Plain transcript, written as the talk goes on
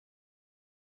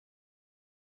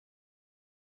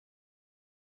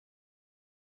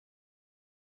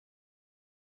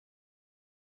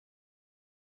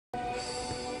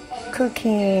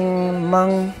cooking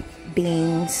mung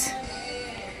beans,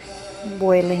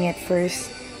 boiling it first,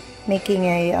 making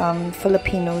a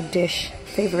Filipino dish,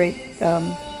 favorite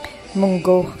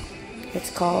Munggo it's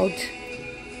called.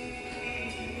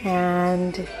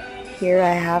 And here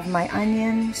I have my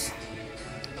onions,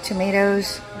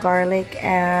 tomatoes, garlic,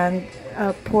 and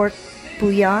pork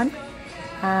bouillon,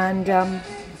 and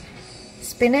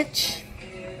spinach,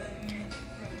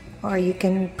 or you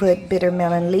can put bitter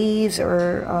melon leaves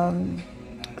or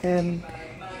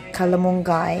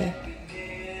calamungay,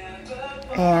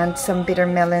 and some bitter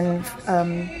melon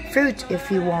fruit if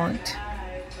you want.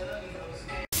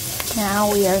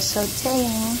 Now we are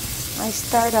sauteing. I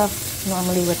start off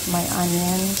normally with my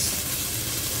onions,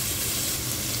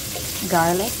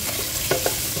 garlic,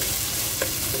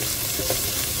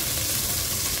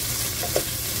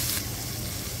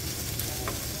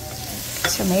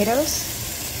 tomatoes,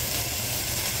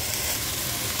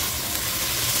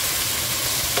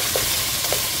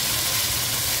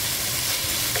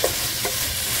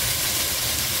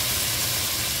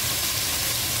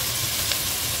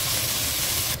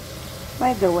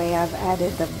 by the way, I've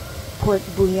added the pork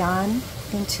bouillon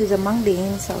into the mung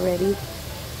beans already,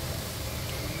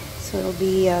 so it'll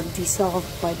be dissolved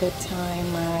by the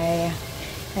time I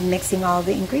am mixing all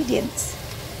the ingredients.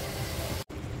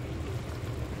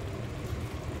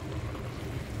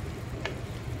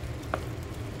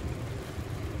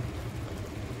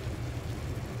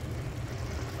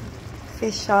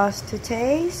 Fish sauce to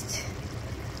taste,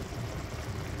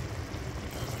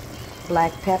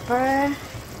 black pepper,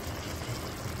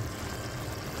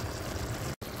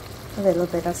 a little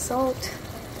bit of salt,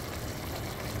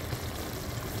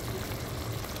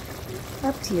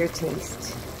 up to your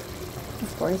taste,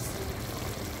 of course.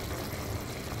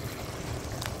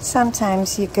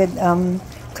 Sometimes you could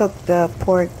cook the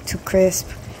pork to crisp,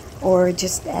 or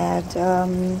just add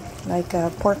like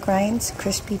pork rinds,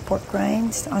 crispy pork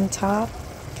rinds on top,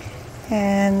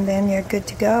 and then you're good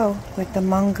to go with the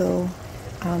Munggo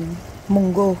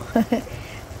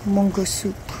Munggo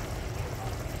soup,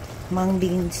 mung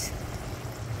beans.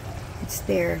 It's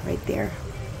there, right there.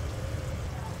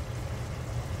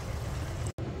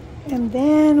 And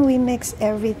then we mix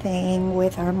everything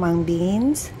with our mung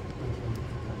beans.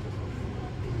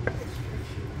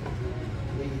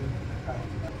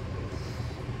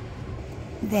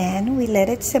 Then we let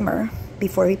it simmer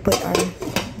before we put our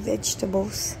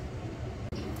vegetables.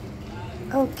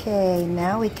 Okay,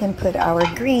 now we can put our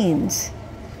greens.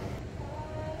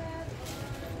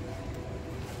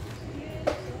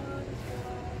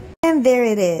 And there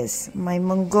it is, my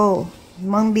Munggo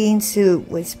mung bean soup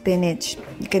with spinach.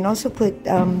 You can also put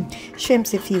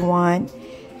shrimps if you want.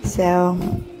 So,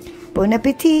 bon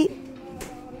appetit!